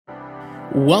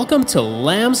Welcome to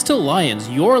Lambs to Lions.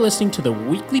 You're listening to the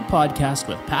weekly podcast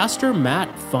with Pastor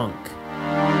Matt Funk.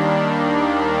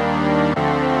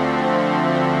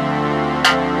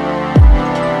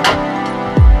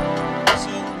 So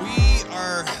we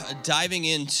are diving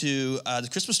into the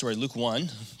Christmas story, Luke 1.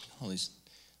 All these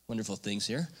wonderful things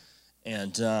here.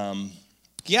 And and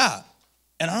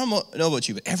I don't know about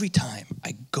you, but every time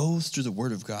I go through the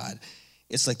Word of God,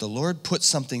 it's like the Lord put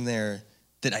something there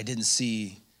that I didn't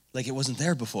see, like it wasn't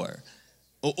there before.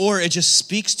 Or it just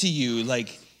speaks to you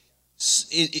like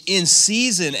in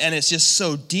season, and it's just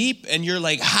so deep, and you're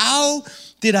like, how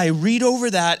did I read over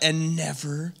that and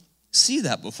never see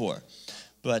that before?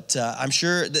 But I'm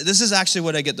sure this is actually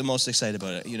what I get the most excited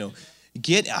about it. You know,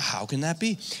 how can that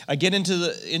be? I get into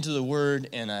the Word,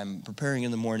 and I'm preparing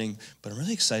in the morning, but I'm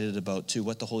really excited about too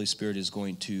what the Holy Spirit is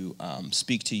going to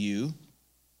speak to you,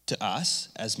 to us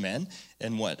as men,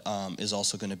 and what is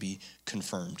also going to be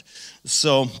confirmed.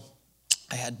 So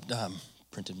I had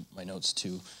printed my notes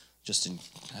too, just in,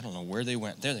 I don't know where they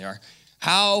went. There they are.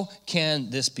 How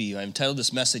can this be? I entitled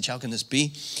this message, How Can This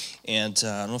Be? And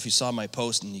I don't know if you saw my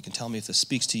post, and you can tell me if this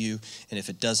speaks to you, and if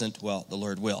it doesn't, well, the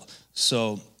Lord will.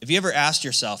 So if you ever asked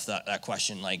yourself that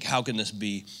question, like, how can this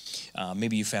be?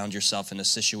 Maybe you found yourself in a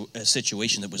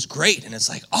situation that was great, and it's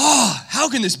like, how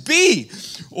can this be?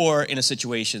 Or in a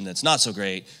situation that's not so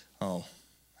great, how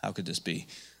could this be?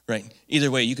 Right?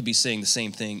 Either way, you could be saying the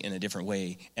same thing in a different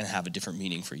way and have a different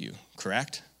meaning for you,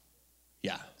 correct?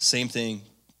 Yeah, same thing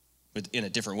in a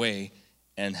different way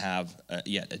and have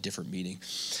yet a different meaning.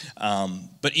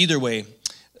 But either way,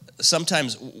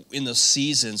 sometimes in those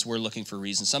seasons, we're looking for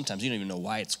reasons. Sometimes you don't even know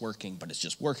why it's working, but it's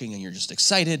just working and you're just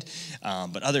excited.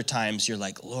 But other times you're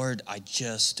like, Lord, I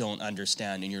just don't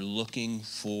understand. And you're looking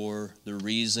for the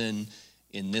reason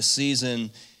in this season.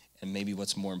 And maybe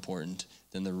what's more important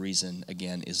than the reason,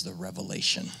 again, is the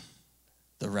revelation.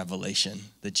 The revelation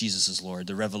that Jesus is Lord.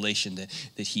 The revelation that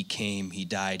he came, he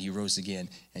died, he rose again,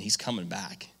 and he's coming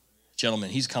back. Gentlemen,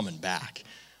 he's coming back.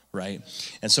 Right?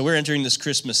 And so we're entering this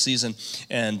Christmas season,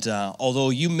 and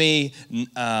although you may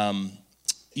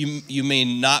you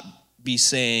may not be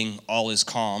saying all is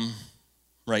calm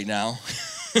right now,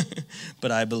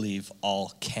 but I believe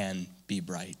all can be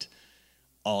bright.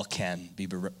 All can be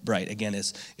bright. Again,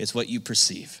 it's what you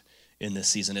perceive in this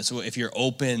season. It's if you're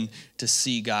open to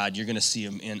see God, you're going to see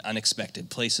him in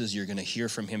unexpected places. You're going to hear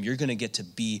from him. You're going to get to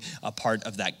be a part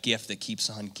of that gift that keeps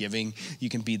on giving. You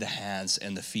can be the hands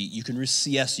and the feet. You can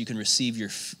receive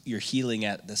your healing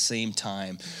at the same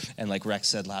time. And like Rex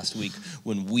said last week,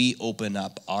 when we open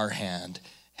up our hand,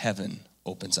 heaven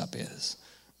opens up his,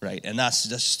 right? And that's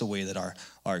just the way that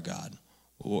our God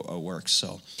works.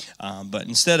 So, but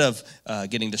instead of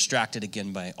getting distracted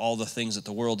again by all the things that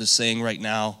the world is saying right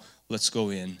now, let's go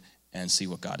in and see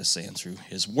what God is saying through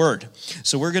his word.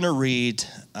 So we're going to read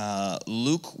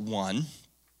Luke 1.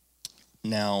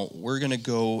 Now, we're going to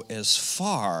go as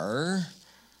far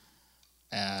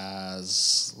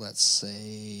as, let's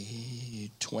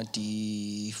say,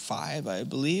 25, I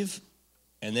believe.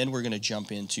 And then we're going to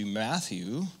jump into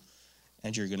Matthew,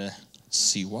 and you're going to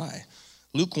see why.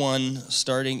 Luke 1,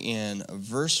 starting in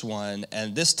verse 1,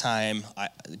 and this time,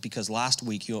 because last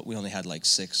week we only had like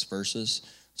 6 verses,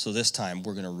 so this time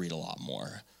we're going to read a lot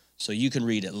more. So you can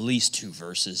read at least 2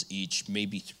 verses each,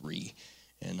 maybe 3.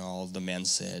 And all the men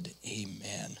said,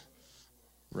 amen.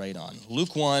 Right on.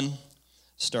 Luke 1,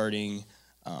 starting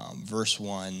verse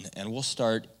 1. And we'll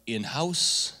start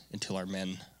in-house until our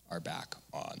men are back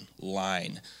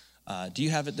online. Do you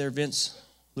have it there, Vince?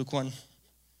 Luke 1?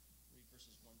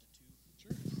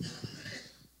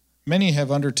 Many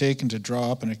have undertaken to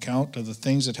draw up an account of the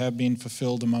things that have been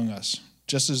fulfilled among us,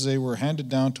 just as they were handed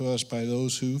down to us by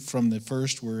those who from the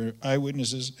first were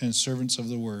eyewitnesses and servants of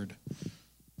the word.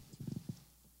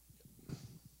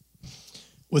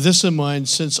 With this in mind,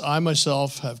 since I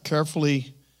myself have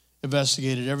carefully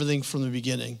investigated everything from the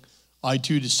beginning, I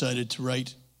too decided to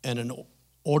write an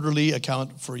orderly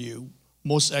account for you,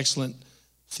 most excellent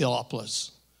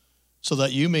Theophilus, so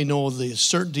that you may know the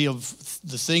certainty of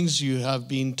the things you have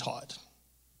been taught.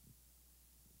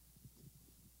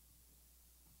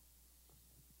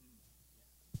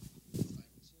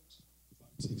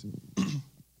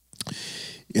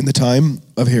 In the time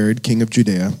of Herod, king of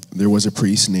Judea, there was a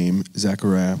priest named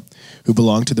Zechariah who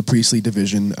belonged to the priestly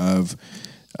division of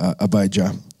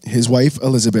Abijah. His wife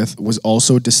Elizabeth was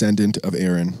also a descendant of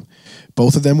Aaron.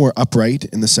 Both of them were upright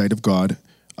in the sight of God,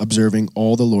 observing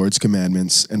all the Lord's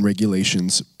commandments and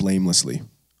regulations blamelessly.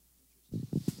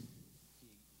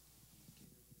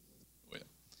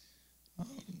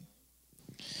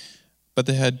 But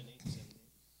they had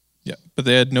Yeah, but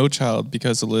they had no child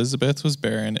because Elizabeth was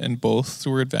barren and both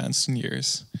were advanced in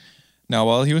years. Now,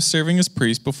 while he was serving as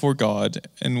priest before God,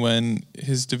 and when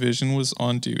his division was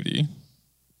on duty,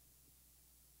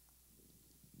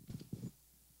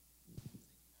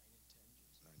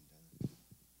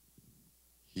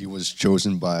 he was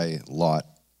chosen by Lot,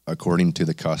 according to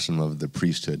the custom of the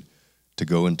priesthood, to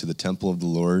go into the temple of the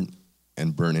Lord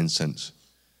and burn incense.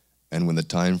 And when the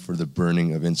time for the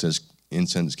burning of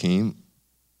incense came,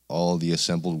 all the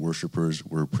assembled worshipers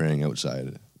were praying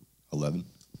outside. 11.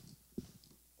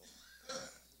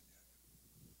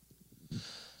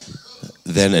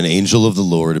 Then an angel of the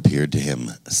Lord appeared to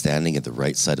him, standing at the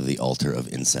right side of the altar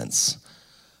of incense.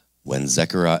 When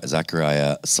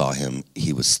Zechariah saw him,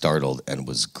 he was startled and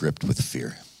was gripped with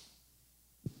fear.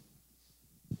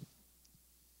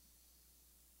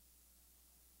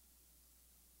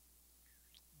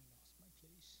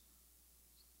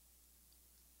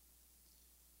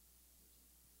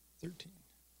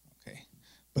 Okay.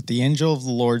 But the angel of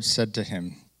the Lord said to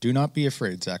him, "Do not be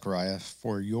afraid, Zechariah,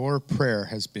 for your prayer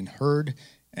has been heard,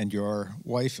 and your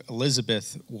wife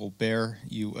Elizabeth will bear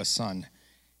you a son,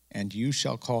 and you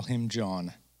shall call him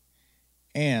John.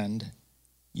 And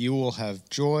you will have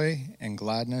joy and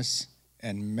gladness,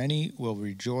 and many will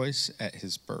rejoice at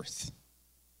his birth."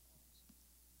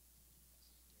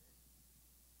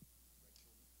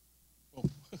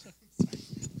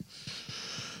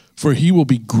 For he will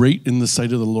be great in the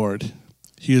sight of the Lord.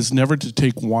 He is never to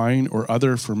take wine or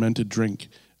other fermented drink,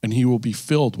 and he will be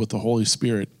filled with the Holy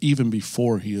Spirit even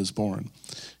before he is born.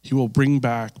 He will bring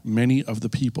back many of the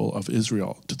people of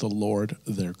Israel to the Lord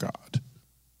their God.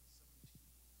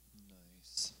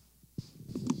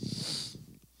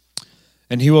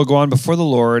 And he will go on before the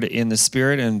Lord in the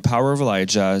spirit and power of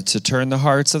Elijah to turn the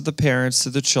hearts of the parents to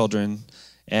the children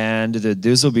and the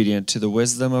disobedient to the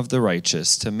wisdom of the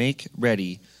righteous, to make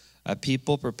ready a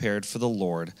people prepared for the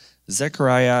Lord.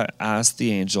 Zechariah asked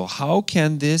the angel, How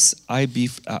can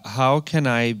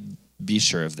I be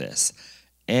sure of this?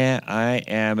 And I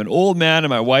am an old man and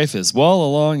my wife is well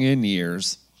along in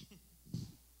years.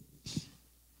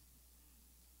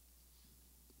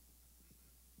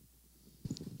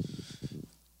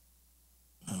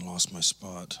 I lost my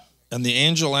spot. And the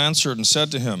angel answered and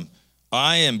said to him,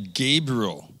 I am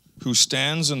Gabriel, who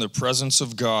stands in the presence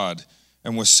of God,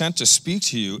 and was sent to speak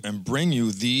to you and bring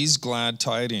you these glad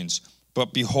tidings.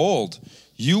 But behold,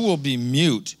 you will be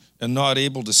mute and not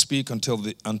able to speak until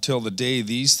the day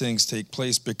these things take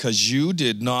place, because you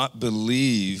did not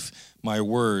believe my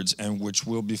words, and which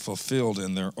will be fulfilled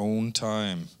in their own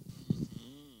time.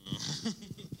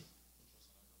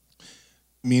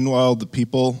 Meanwhile, the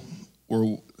people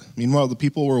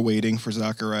were waiting for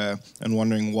Zechariah and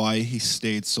wondering why he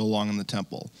stayed so long in the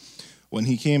temple. When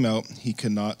he came out, he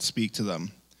could not speak to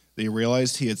them. They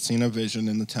realized he had seen a vision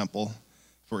in the temple,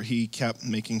 for he kept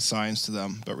making signs to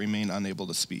them, but remained unable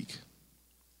to speak.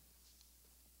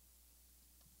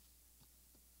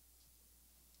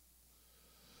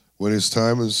 When his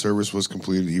time in service was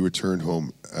completed, he returned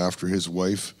home. After his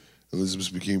wife,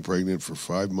 Elizabeth, became pregnant for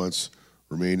 5 months,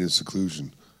 remained in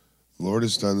seclusion. The Lord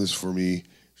has done this for me,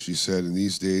 she said, in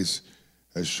these days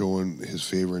has shown his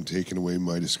favor and taken away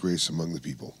my disgrace among the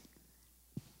people.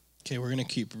 Okay, we're going to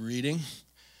keep reading.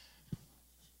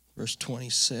 Verse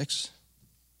 26.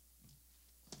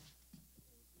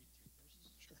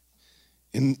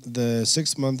 In the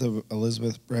 6th month of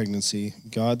Elizabeth's pregnancy,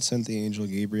 God sent the angel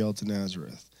Gabriel to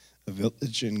Nazareth, a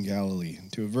village in Galilee,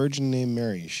 to a virgin named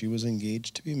Mary. She was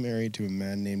engaged to be married to a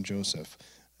man named Joseph,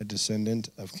 a descendant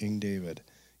of King David.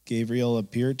 Gabriel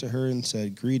appeared to her and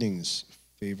said, Greetings,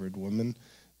 favored woman,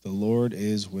 the Lord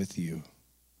is with you.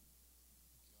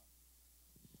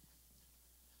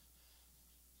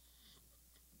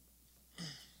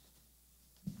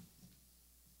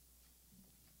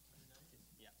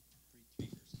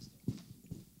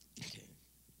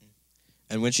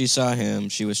 And when she saw him,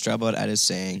 she was troubled at his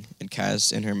saying, and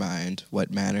cast in her mind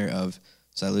what manner of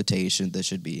salutation this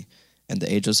should be. And the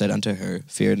angel said unto her,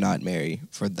 Fear not, Mary,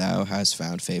 for thou hast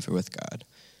found favor with God.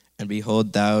 And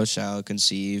behold, thou shalt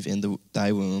conceive in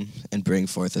thy womb, and bring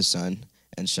forth a son,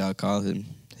 and shall call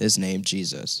his name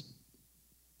Jesus.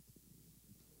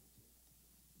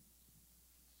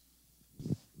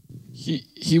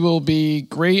 He will be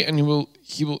great, and he will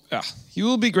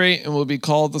be great, and will be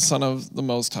called the Son of the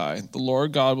Most High. The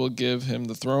Lord God will give him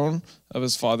the throne of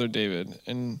his father David,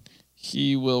 and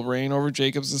he will reign over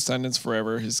Jacob's descendants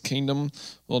forever. His kingdom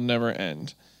will never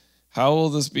end. How will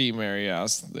this be, Mary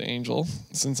asked the angel,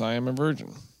 since I am a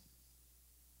virgin?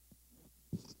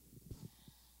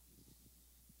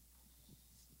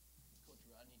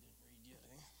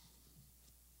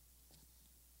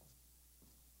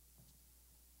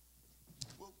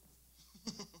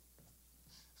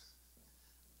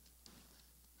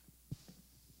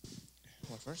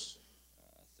 first?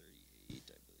 38,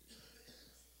 I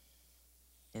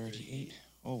believe. 38.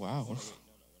 Oh, wow.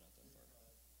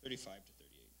 35 to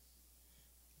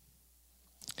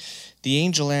 38. The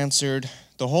angel answered,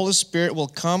 "The Holy Spirit will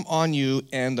come on you,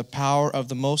 and the power of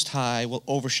the Most High will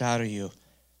overshadow you.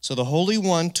 So the Holy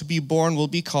One to be born will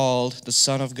be called the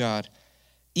Son of God.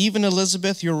 Even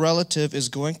Elizabeth, your relative, is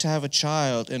going to have a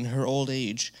child in her old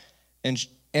age, and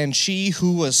she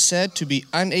who was said to be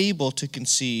unable to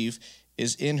conceive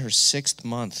is in her 6th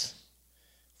month.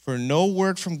 For no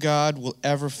word from God will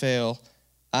ever fail.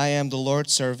 I am the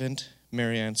Lord's servant,"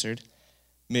 Mary answered.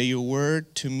 "May your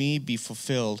word to me be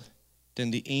fulfilled."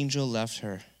 Then the angel left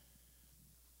her.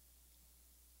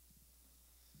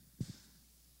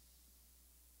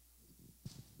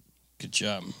 Good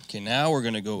job. Okay, now we're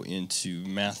going to go into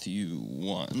Matthew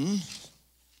 1.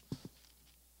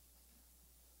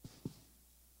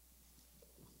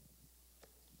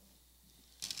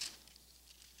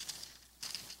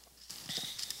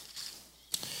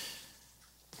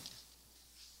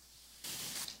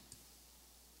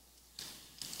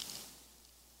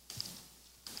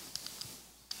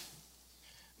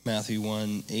 Matthew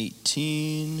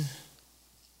 1:18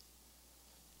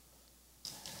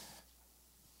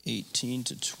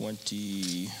 to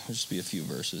 20. There'll just be a few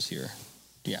verses here.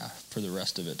 Yeah, for the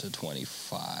rest of it to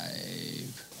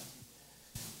 25.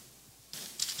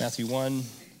 Matthew 1,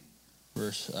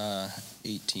 verse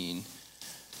 18.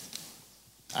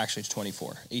 Actually, it's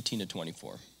 24. 18 to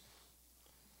 24.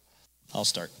 I'll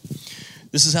start.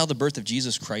 This is how the birth of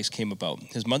Jesus Christ came about.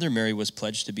 His mother Mary was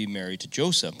pledged to be married to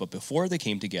Joseph, but before they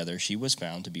came together, she was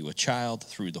found to be with child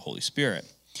through the Holy Spirit.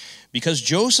 Because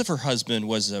Joseph, her husband,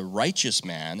 was a righteous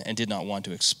man and did not want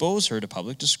to expose her to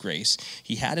public disgrace,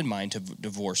 he had in mind to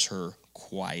divorce her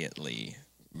quietly.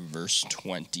 Verse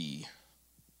 20.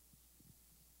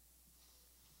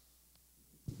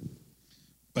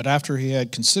 But after he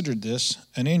had considered this,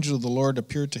 an angel of the Lord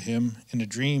appeared to him in a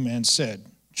dream and said,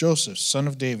 "Joseph, son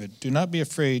of David, do not be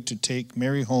afraid to take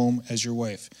Mary home as your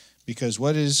wife, because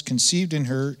what is conceived in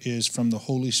her is from the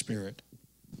Holy Spirit.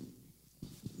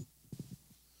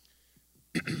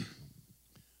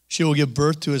 She will give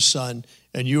birth to a son,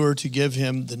 and you are to give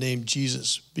him the name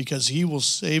Jesus, because he will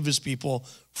save his people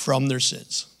from their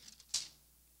sins."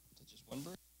 Just one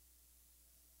verse?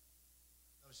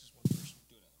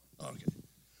 Okay.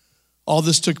 All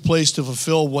this took place to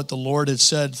fulfill what the Lord had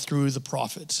said through the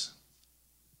prophets.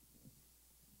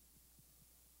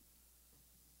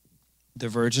 The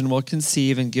virgin will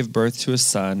conceive and give birth to a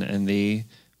son, and they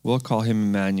will call him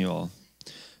Emmanuel.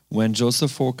 When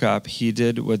Joseph woke up, he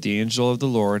did what the angel of the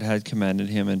Lord had commanded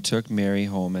him and took Mary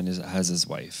home as his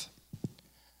wife.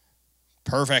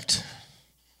 Perfect.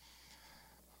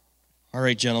 All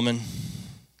right, gentlemen.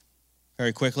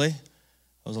 Very quickly.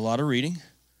 That was a lot of reading.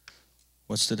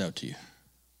 What stood out to you?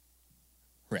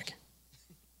 Rick.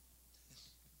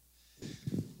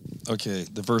 Okay,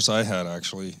 the verse I had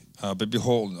actually, but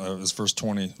behold, is verse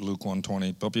 20, Luke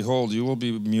 1:20. But behold, you will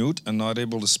be mute and not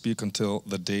able to speak until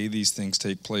the day these things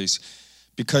take place,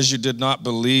 because you did not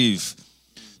believe.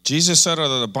 Jesus said, out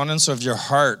of the abundance of your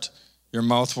heart, your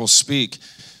mouth will speak.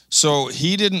 So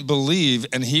he didn't believe,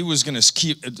 and he was going to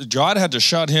keep, God had to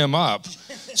shut him up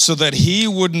so that he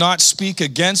would not speak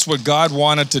against what God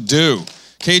wanted to do.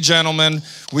 Okay, gentlemen,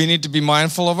 we need to be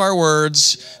mindful of our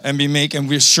words and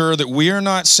be sure that we are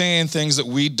not saying things that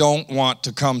we don't want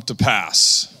to come to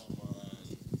pass.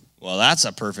 Well, that's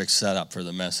a perfect setup for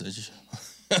the message.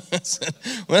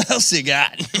 What else you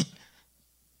got?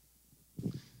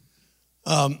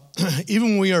 Even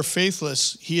when we are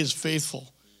faithless, he is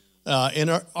faithful. And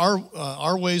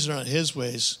our ways are not his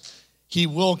ways. He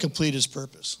will complete his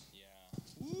purpose.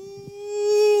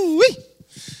 Woo-wee.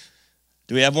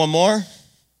 Do we have one more?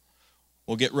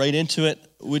 We'll get right into it.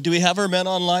 Do we have our men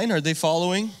online? Are they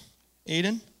following,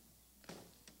 Aiden?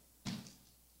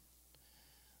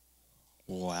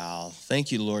 Wow.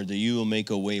 Thank you, Lord, that you will make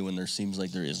a way when there seems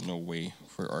like there is no way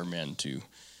for our men to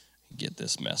get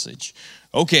this message.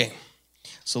 Okay.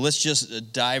 So let's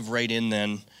just dive right in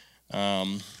then.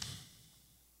 And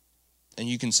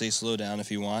you can say slow down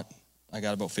if you want. I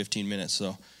got about 15 minutes.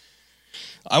 So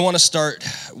I want to start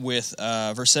with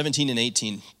verse 17 and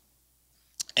 18.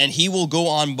 And he will go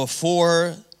on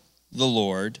before the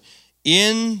Lord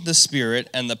in the spirit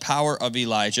and the power of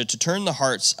Elijah to turn the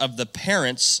hearts of the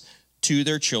parents to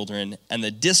their children and the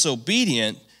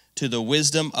disobedient to the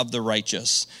wisdom of the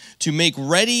righteous, to make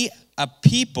ready a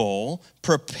people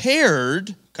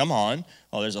prepared. Come on.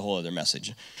 Oh, there's a whole other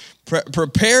message.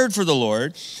 Prepared for the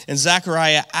Lord. And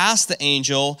Zechariah asked the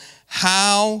angel,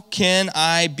 "How can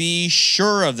I be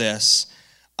sure of this?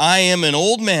 I am an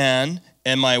old man,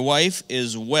 and my wife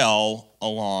is well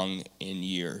along in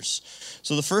years.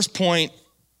 So the first point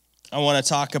I want to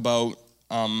talk about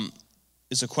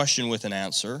is a question with an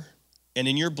answer. And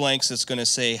in your blanks, it's going to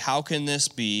say, how can this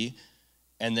be?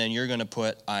 And then you're going to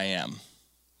put, I am.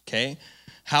 Okay?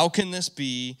 How can this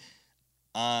be?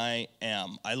 I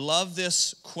am. I love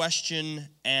this question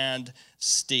and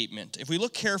statement. If we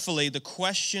look carefully, the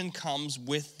question comes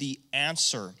with the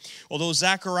answer. Although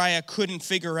Zechariah couldn't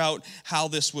figure out how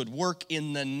this would work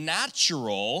in the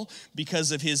natural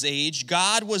because of his age,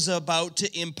 God was about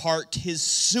to impart his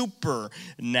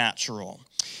supernatural.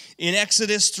 In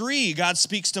Exodus 3, God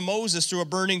speaks to Moses through a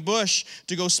burning bush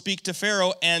to go speak to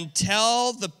Pharaoh and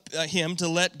tell him to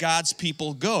let God's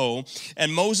people go.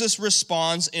 And Moses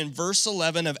responds in verse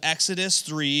 11 of Exodus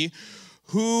 3,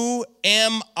 who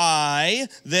am I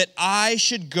that I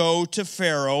should go to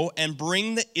Pharaoh and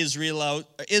bring the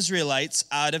Israelites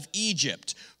out of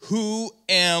Egypt? Who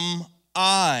am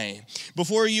I?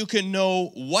 Before you can know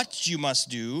what you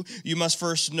must do, you must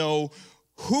first know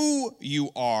who you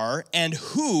are and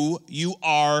who you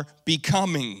are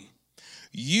becoming.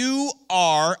 You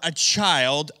are a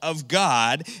child of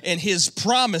God, and his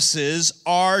promises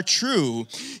are true.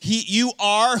 You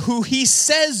are who he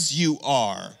says you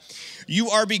are. You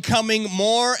are becoming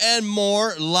more and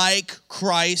more like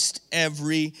Christ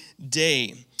every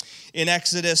day. In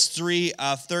Exodus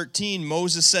 3:13,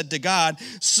 Moses said to God,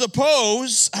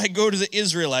 suppose I go to the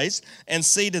Israelites and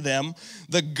say to them,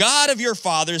 the God of your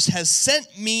fathers has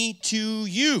sent me to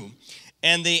you.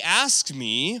 And they asked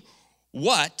me,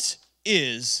 what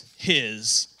is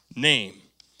his name?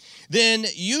 Then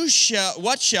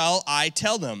what shall I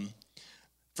tell them?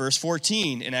 Verse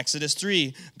 14 in Exodus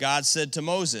 3, God said to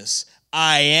Moses,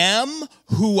 I am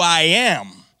who I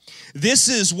am. This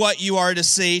is what you are to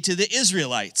say to the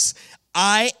Israelites.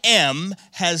 I am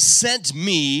has sent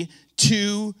me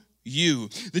to you.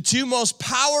 The two most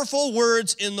powerful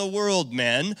words in the world,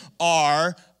 men,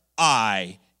 are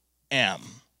I am.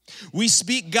 We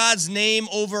speak God's name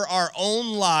over our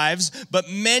own lives, but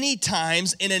many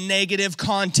times in a negative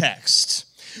context.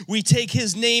 We take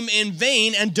his name in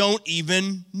vain and don't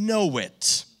even know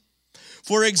it.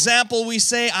 For example, we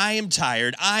say, I am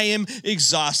tired, I am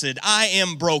exhausted, I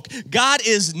am broke. God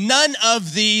is none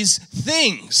of these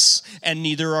things, and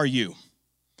neither are you.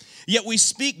 Yet we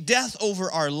speak death over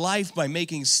our life by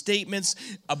making statements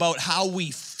about how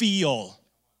we feel.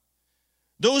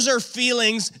 Those are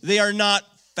feelings, they are not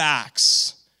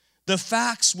facts. The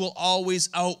facts will always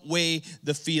outweigh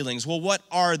the feelings. Well, what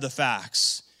are the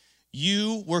facts?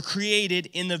 You were created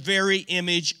in the very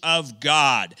image of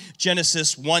God.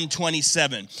 Genesis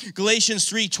 1:27. Galatians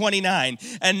 3:29.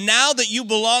 And now that you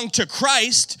belong to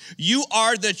Christ, you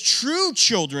are the true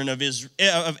children of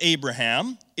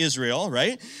Abraham, Israel,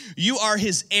 right? You are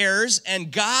his heirs,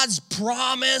 and God's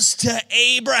promise to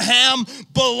Abraham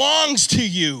belongs to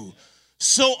you.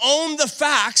 So own the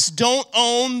facts, don't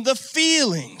own the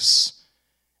feelings.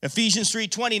 Ephesians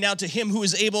 3:20, now to him who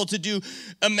is able to do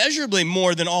immeasurably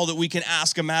more than all that we can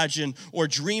ask, imagine, or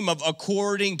dream of,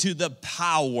 according to the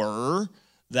power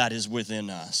that is within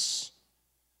us.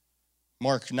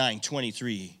 Mark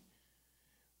 9:23,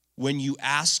 when you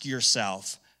ask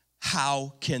yourself,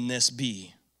 how can this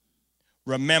be?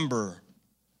 Remember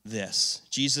this.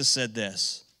 Jesus said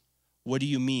this, what do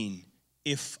you mean,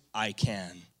 if I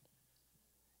can?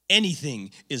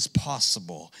 Anything is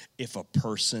possible if a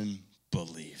person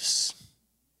believes.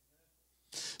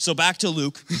 So back to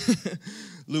Luke.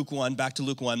 Back to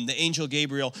Luke 1. The angel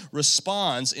Gabriel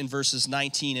responds in verses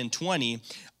 19 and 20,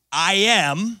 I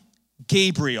am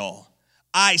Gabriel.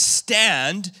 I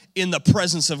stand in the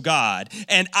presence of God,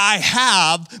 and I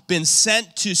have been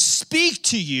sent to speak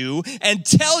to you and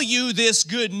tell you this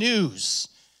good news.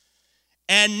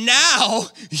 And now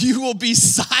you will be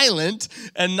silent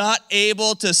and not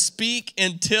able to speak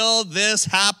until this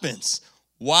happens.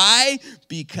 Why?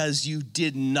 Because you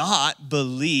did not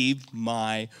believe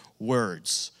my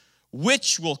words,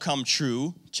 which will come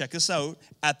true, check this out,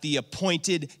 at the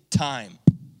appointed time.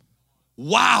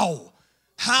 Wow!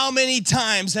 How many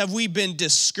times have we been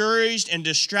discouraged and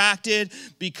distracted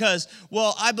because,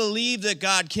 well, I believe that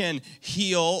God can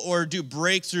heal or do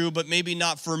breakthrough, but maybe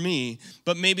not for me.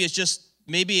 But maybe it's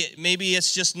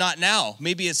just not now.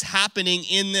 Maybe it's happening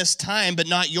in this time, but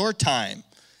not your time.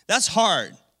 That's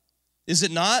hard. Is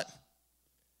it not?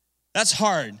 That's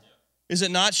hard. Is it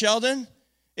not, Sheldon?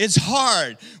 It's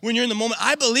hard when you're in the moment.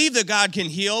 I believe that God can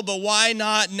heal, but why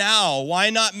not now? Why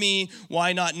not me?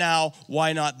 Why not now?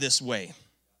 Why not this way?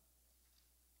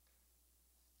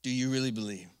 Do you really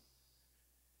believe?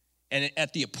 And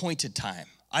at the appointed time.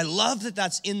 I love that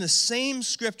that's in the same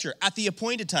scripture. At the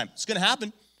appointed time. It's going to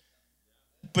happen.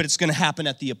 but it's going to happen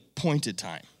at the appointed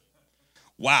time.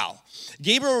 Wow.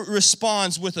 Gabriel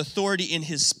responds with authority in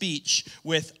his speech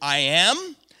with, I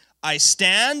am, I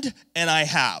stand, and I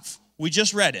have. We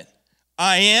just read it.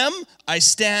 I am, I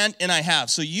stand, and I have.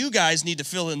 So you guys need to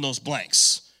fill in those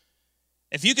blanks.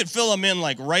 If you could fill them in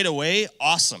like right away,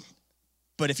 awesome.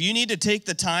 But if you need to take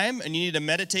the time and you need to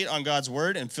meditate on God's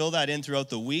word and fill that in throughout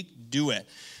the week, do it.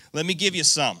 Let me give you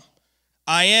some.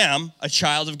 I am a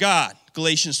child of God.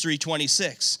 Galatians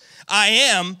 3:26. I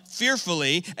am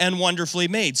fearfully and wonderfully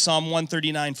made. Psalm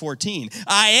 139:14.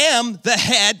 I am the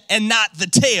head and not the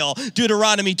tail.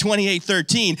 Deuteronomy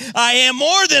 28:13. I am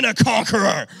more than a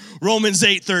conqueror. Romans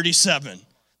 8:37.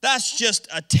 That's just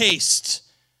a taste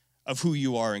of who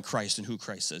you are in Christ and who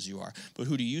Christ says you are. But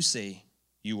who do you say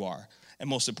you are? And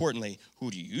most importantly,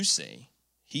 who do you say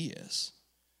he is?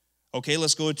 Okay,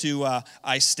 let's go to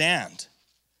I stand.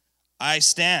 I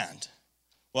stand.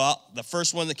 Well, the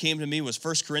first one that came to me was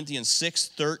 1 Corinthians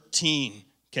 6:13,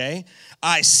 okay?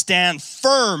 I stand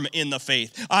firm in the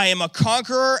faith. I am a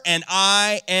conqueror and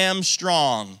I am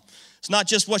strong. It's not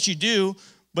just what you do,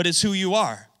 but it's who you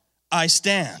are. I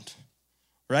stand,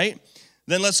 right?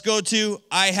 Then let's go to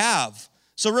I have.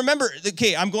 So remember,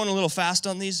 okay, I'm going a little fast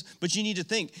on these, but you need to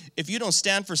think, if you don't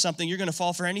stand for something, you're going to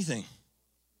fall for anything.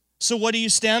 So what do you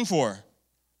stand for?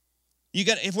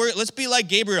 Let's be like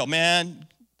Gabriel, man.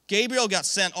 Gabriel got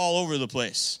sent all over the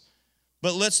place.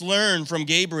 But let's learn from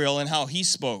Gabriel and how he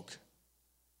spoke.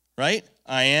 Right?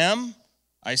 I am,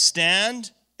 I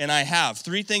stand, and I have.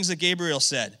 3 things that Gabriel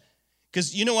said.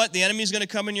 Because you know what? The enemy's going to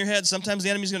come in your head. Sometimes the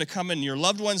enemy's going to come in your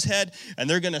loved one's head, and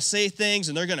they're going to say things,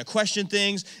 and they're going to question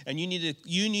things, and you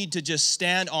need to just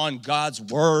stand on God's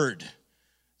word.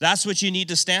 That's what you need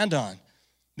to stand on.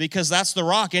 Because that's the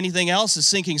rock. Anything else is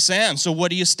sinking sand. So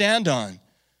what do you stand on?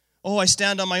 Oh, I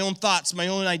stand on my own thoughts, my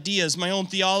own ideas, my own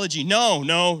theology.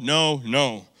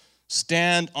 No.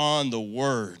 Stand on the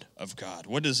word of God.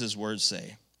 What does his word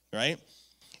say, right?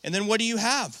 And then what do you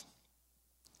have?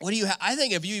 What do you have? I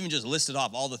think if you even just listed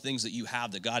off all the things that you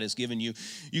have that God has given you,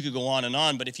 you could go on and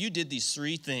on. But if you did these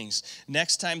 3 things,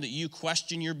 next time that you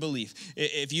question your belief,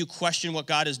 if you question what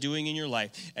God is doing in your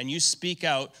life, and you speak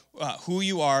out who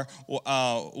you are,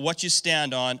 what you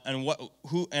stand on, and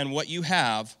what you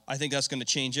have, I think that's going to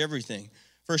change everything.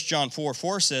 1 John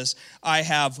 4:4 says, I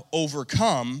have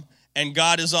overcome, and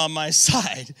God is on my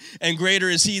side, and greater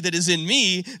is he that is in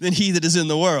me than he that is in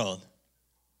the world.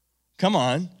 Come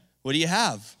on. What do you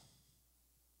have?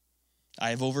 I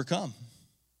have overcome.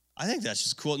 I think that's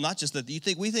just cool. Not just that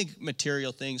we think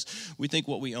material things, we think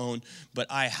what we own, but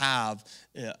I have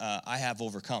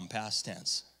overcome, past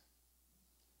tense.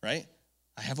 Right?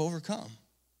 I have overcome.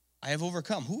 I have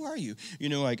overcome. Who are you? You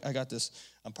know, I got this,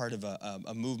 I'm part of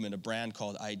a movement, a brand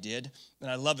called I Did, and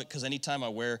I love it because anytime I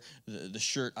wear the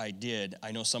shirt I Did,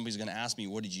 I know somebody's going to ask me,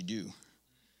 what did you do?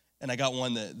 And I got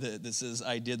one that says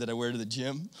I did that I wear to the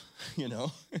gym, you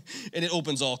know. And it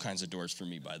opens all kinds of doors for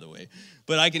me, by the way.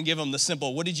 But I can give them the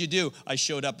simple, what did you do? I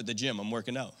showed up at the gym. I'm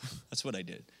working out. That's what I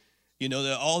did. You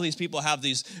know, all these people have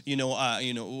these,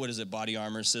 what is it? Body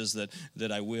Armor says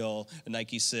that I will.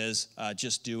 Nike says,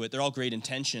 just do it. They're all great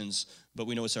intentions, but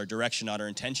we know it's our direction, not our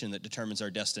intention, that determines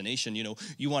our destination. You know,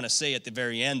 you want to say at the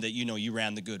very end that, you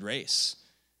ran the good race.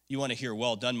 You want to hear,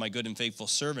 well done, my good and faithful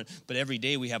servant. But every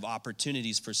day we have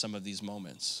opportunities for some of these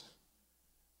moments,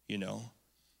 you know.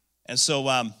 And so,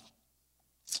 and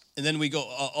then we go,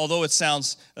 although it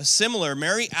sounds similar,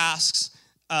 Mary asks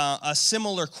a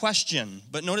similar question.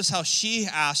 But notice how she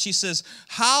asks. She says,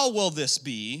 how will this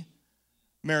be?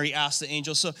 Mary asked the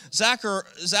angel. So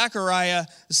Zechariah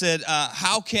said,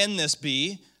 how can this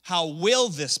be? How will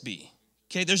this be?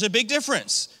 Okay, there's a big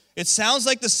difference. It sounds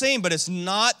like the same, but it's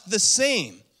not the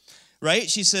same. Right?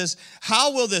 She says,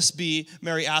 how will this be,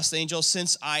 Mary asked the angel,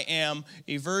 since I am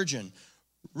a virgin?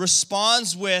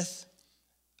 Responds with,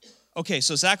 okay,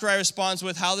 so Zechariah responds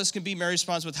with how this can be. Mary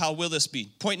responds with how will this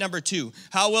be? Point number 2,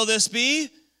 how will this be?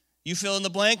 You fill in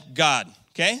the blank, God,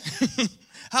 okay?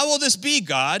 How will this be,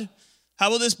 God?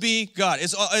 How will this be, God?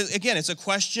 It's a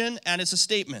question and it's a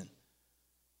statement.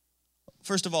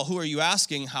 First of all, who are you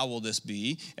asking, how will this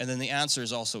be? And then the answer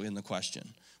is also in the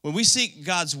question. When we seek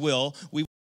God's will, who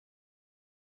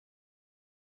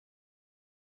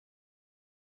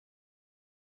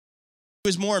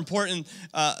is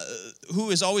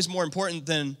always more important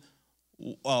than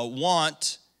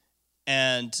want,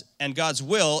 and God's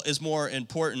will is more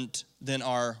important than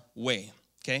our way.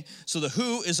 Okay? So the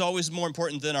who is always more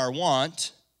important than our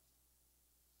want,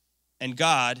 and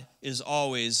God is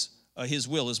always, his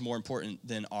will is more important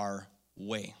than our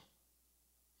way.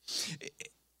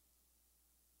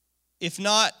 If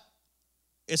not,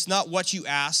 it's not what you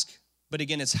ask, But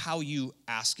again, it's how you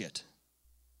ask it.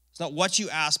 It's not what you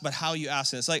ask, but how you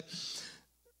ask it.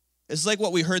 It's like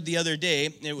what we heard the other day.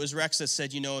 It was Rex that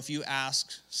said, if you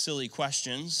ask silly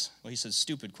questions, he said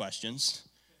stupid questions,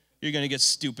 you're going to get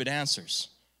stupid answers,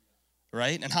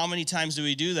 right? And how many times do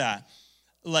we do that?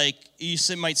 Like, you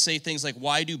might say things like,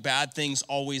 why do bad things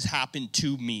always happen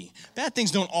to me? Bad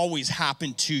things don't always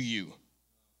happen to you,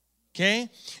 okay?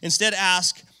 Instead,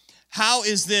 ask, how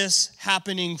is this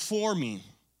happening for me?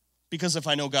 Because if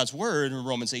I know God's word, in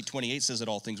Romans 8:28 says that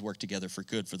all things work together for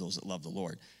good for those that love the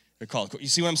Lord. They're called. You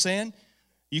see what I'm saying?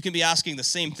 You can be asking the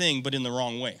same thing, but in the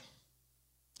wrong way.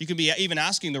 You can be even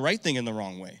asking the right thing in the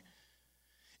wrong way.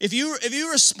 If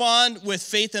you respond with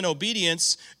faith and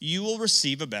obedience, you will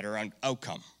receive a better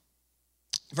outcome.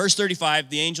 Verse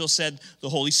 35, the angel said, the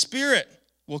Holy Spirit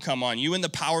will come on you, and the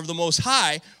power of the Most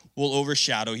High will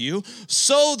overshadow you.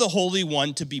 So the Holy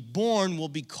One to be born will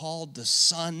be called the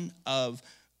Son of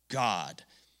God.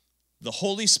 The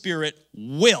Holy Spirit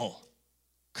will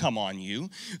come on you.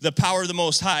 The power of the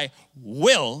Most High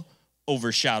will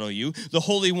overshadow you. The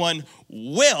Holy One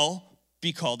will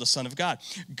be called the Son of God.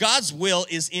 God's will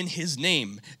is in his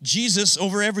name. Jesus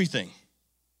over everything.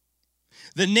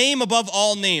 The name above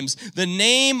all names. The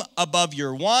name above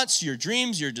your wants, your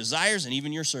dreams, your desires, and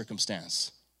even your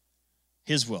circumstance.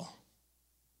 His will.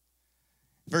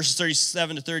 Verses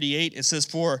 37 to 38, it says,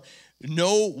 for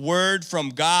no word from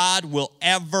God will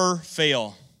ever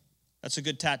fail. That's a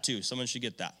good tattoo. Someone should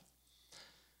get that.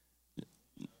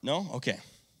 No? Okay.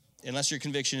 Unless your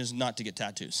conviction is not to get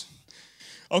tattoos.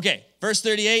 Okay, verse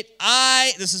 38,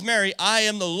 this is Mary, I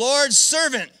am the Lord's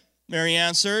servant. Mary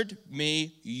answered,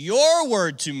 may your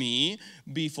word to me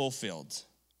be fulfilled.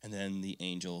 And then the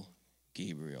angel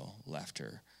Gabriel left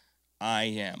her. I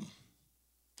am.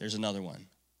 There's another one.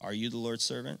 Are you the Lord's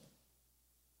servant?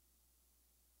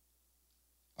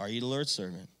 Are you the Lord's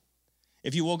servant?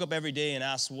 If you woke up every day and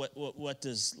asked, what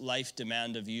does life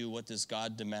demand of you? What does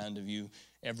God demand of you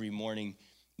every morning?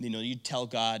 You'd tell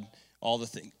God all the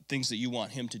things that you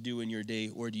want him to do in your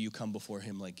day, or do you come before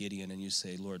him like Gideon and you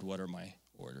say, Lord, what are my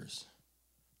orders?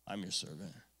 I'm your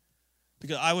servant.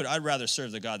 Because I'd rather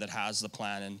serve the God that has the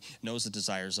plan and knows the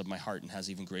desires of my heart and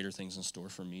has even greater things in store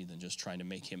for me than just trying to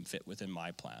make him fit within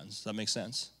my plans. Does that make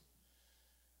sense?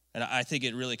 And I think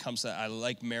it really comes to, I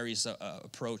like Mary's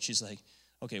approach. She's like,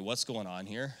 okay, what's going on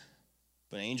here?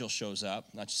 But an angel shows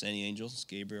up, not just any angel, it's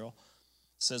Gabriel,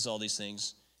 says all these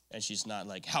things, and she's not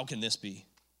like, how can this be?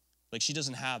 Like, she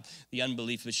doesn't have the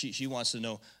unbelief, but she wants to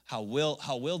know, how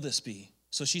will this be?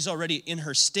 So she's already, in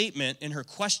her statement, in her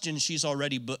question, she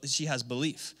has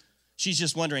belief. She's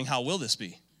just wondering, how will this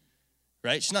be?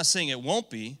 Right? She's not saying it won't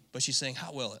be, but she's saying,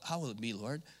 how will it be,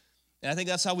 Lord? And I think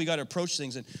that's how we got to approach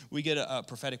things. And we get a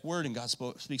prophetic word, and God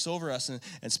speaks over us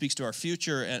and speaks to our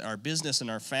future and our business and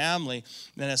our family.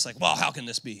 And then it's like, well, how can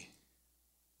this be?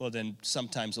 Well, then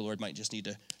sometimes the Lord might just need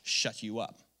to shut you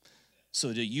up so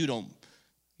that you don't,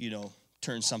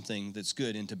 turn something that's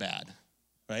good into bad,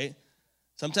 right?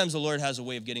 Sometimes the Lord has a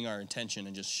way of getting our attention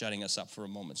and just shutting us up for a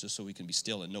moment just so we can be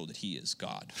still and know that he is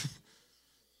God.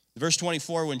 Verse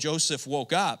 24, when Joseph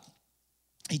woke up,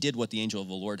 he did what the angel of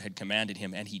the Lord had commanded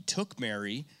him, and he took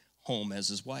Mary home as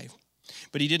his wife.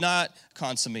 But he did not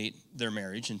consummate their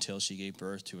marriage until she gave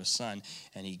birth to a son,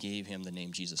 and he gave him the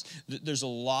name Jesus. There's a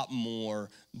lot more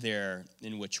there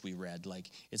in which we read.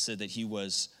 Like, it said that he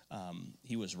was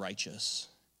righteous.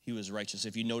 He was righteous.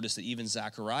 If you notice that even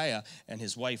Zechariah and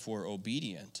his wife were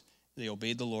obedient. They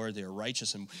obeyed the Lord. They were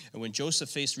righteous. And when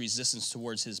Joseph faced resistance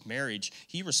towards his marriage,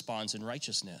 he responds in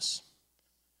righteousness.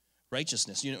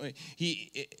 Righteousness. That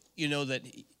he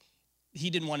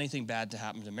didn't want anything bad to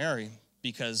happen to Mary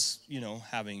because,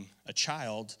 having a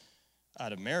child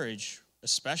out of marriage,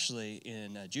 especially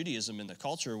in Judaism, in the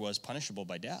culture, was punishable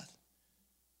by death.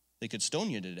 They could stone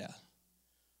you to death,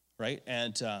 right?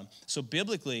 And so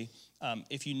biblically,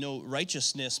 if you know,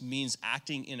 righteousness means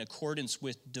acting in accordance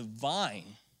with divine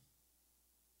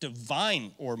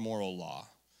or moral law.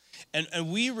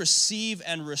 And we receive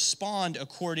and respond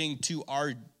according to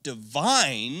our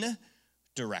divine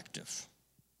directive.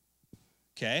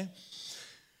 Okay?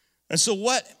 And so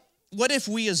what if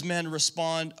we as men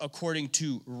respond according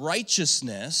to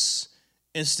righteousness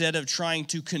instead of trying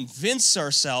to convince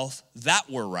ourselves that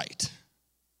we're right?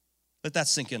 Let that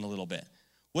sink in a little bit.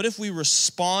 What if we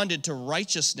responded to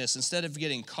righteousness instead of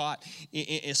getting caught,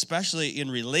 especially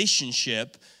in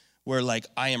relationship, where like,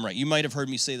 I am right. You might have heard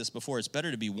me say this before. It's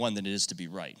better to be one than it is to be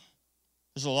right.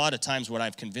 There's a lot of times when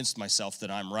I've convinced myself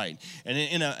that I'm right.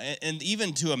 And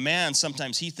even to a man,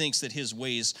 sometimes he thinks that his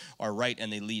ways are right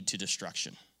and they lead to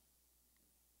destruction.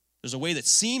 There's a way that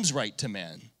seems right to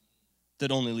man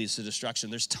that only leads to destruction.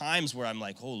 There's times where I'm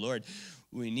like, oh, Lord,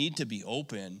 we need to be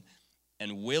open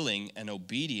and willing and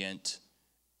obedient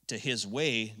to his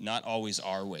way, not always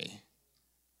our way,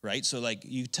 right? So like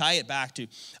you tie it back to,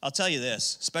 I'll tell you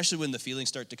this, especially when the feelings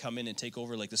start to come in and take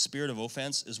over, like the spirit of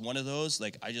offense is one of those,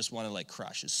 like I just want to like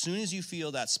crush. As soon as you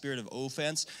feel that spirit of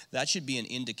offense, that should be an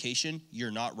indication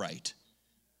you're not right.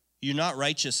 You're not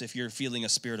righteous if you're feeling a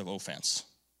spirit of offense.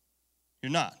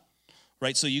 You're not,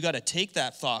 right? So you got to take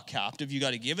that thought captive. You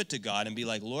got to give it to God and be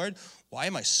like, Lord, why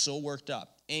am I so worked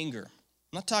up? Anger.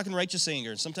 I'm not talking righteous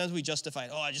anger. Sometimes we justify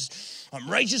it. Oh, I'm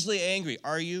righteously angry.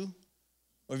 Are you?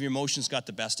 Or have your emotions got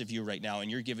the best of you right now and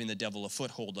you're giving the devil a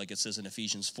foothold, like it says in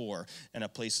Ephesians 4, and a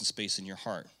place and space in your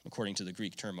heart, according to the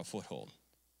Greek term of foothold,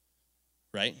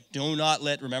 right? Do not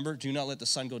let the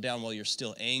sun go down while you're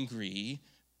still angry.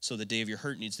 So the day of your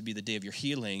hurt needs to be the day of your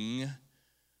healing,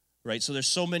 right? So there's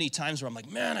so many times where I'm like,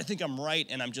 man, I think I'm right.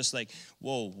 And I'm just like,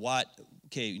 whoa, what?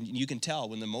 Okay, you can tell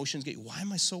when the emotions get, why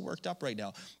am I so worked up right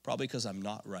now? Probably because I'm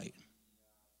not right.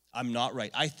 I'm not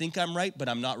right. I think I'm right, but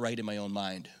I'm not right in my own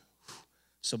mind.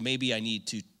 So maybe I need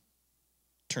to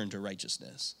turn to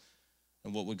righteousness.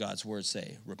 And what would God's word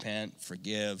say? Repent,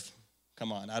 forgive.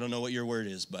 Come on, I don't know what your word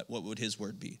is, but what would his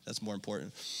word be? That's more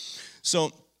important.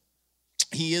 So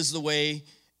he is the way,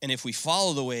 and if we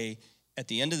follow the way, at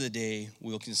the end of the day,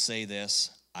 we can say this,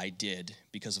 I did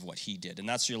because of what he did. And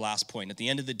that's your last point. At the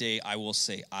end of the day, I will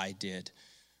say I did.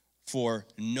 For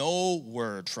no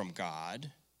word from God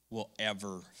will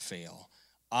ever fail.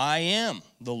 I am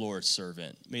the Lord's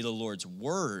servant. May the Lord's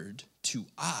word to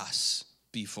us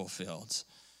be fulfilled.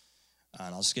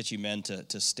 And I'll just get you men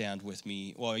to stand with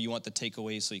me. Well, you want the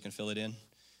takeaway so you can fill it in?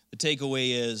 The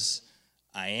takeaway is,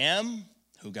 I am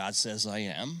who God says I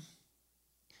am.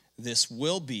 This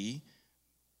will be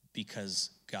because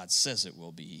God says it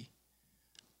will be.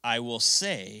 I will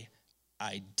say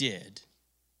I did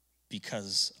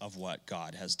because of what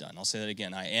God has done. I'll say that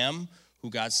again. I am who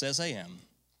God says I am.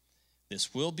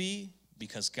 This will be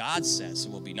because God says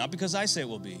it will be, not because I say it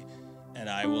will be. And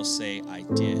I will say I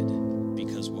did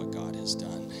because what God has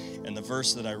done. And the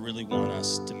verse that I really want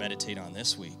us to meditate on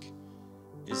this week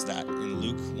is that in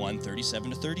Luke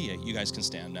 1:37-38. You guys can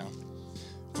stand now.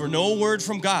 For no word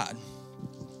from God,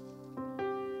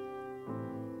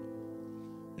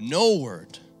 no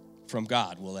word from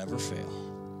God will ever fail.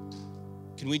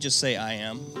 Can we just say I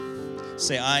am?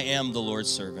 Say, I am the Lord's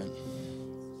servant.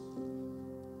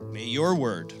 May your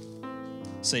word,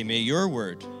 say, may your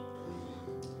word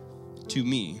to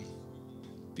me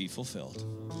be fulfilled.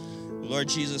 Lord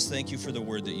Jesus, thank you for the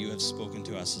word that you have spoken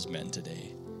to us as men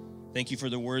today. Thank you for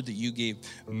the word that you gave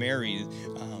Mary,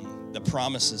 the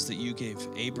promises that you gave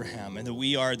Abraham, and that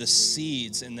we are the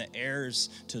seeds and the heirs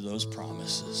to those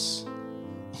promises.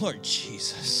 Lord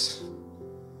Jesus,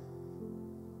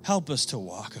 help us to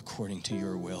walk according to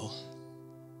your will.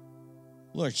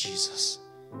 Lord Jesus,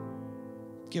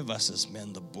 give us as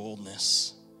men the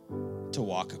boldness to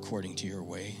walk according to your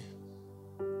way.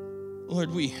 Lord,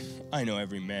 I know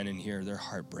every man in here, their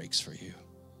heart breaks for you.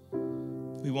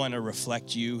 We want to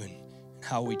reflect you and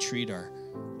how we treat our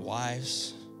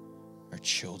wives, our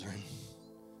children,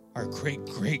 our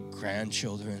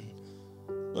great-great-grandchildren.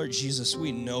 Lord Jesus,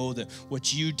 we know that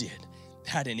what you did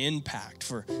had an impact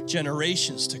for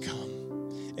generations to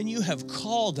come. And you have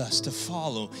called us to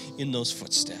follow in those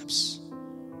footsteps.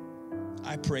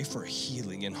 I pray for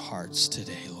healing in hearts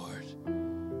today, Lord.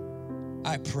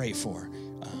 I pray for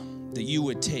that you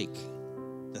would take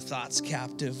the thoughts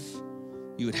captive.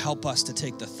 You would help us to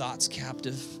take the thoughts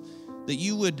captive. That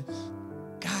you would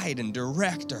guide and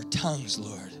direct our tongues,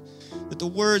 Lord. That the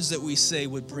words that we say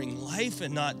would bring life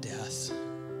and not death.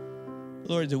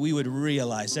 Lord, that we would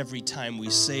realize every time we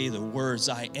say the words,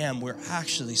 I am, we're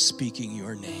actually speaking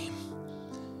your name.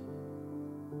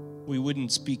 We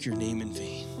wouldn't speak your name in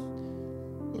vain.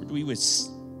 Lord, we would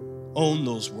own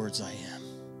those words, I am,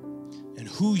 and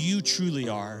who you truly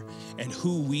are and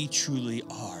who we truly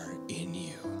are in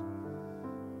you.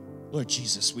 Lord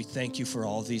Jesus, we thank you for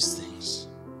all these things,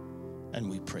 and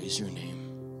we praise your name.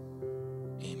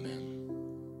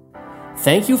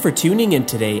 Thank you for tuning in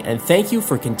today, and thank you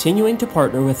for continuing to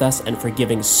partner with us and for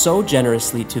giving so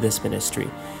generously to this ministry.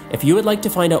 If you would like to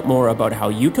find out more about how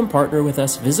you can partner with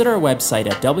us, visit our website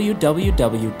at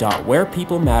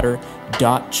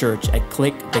www.wherepeoplematter.church and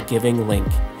click the giving link.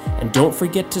 And don't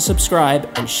forget to subscribe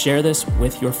and share this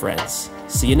with your friends.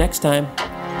 See you next time.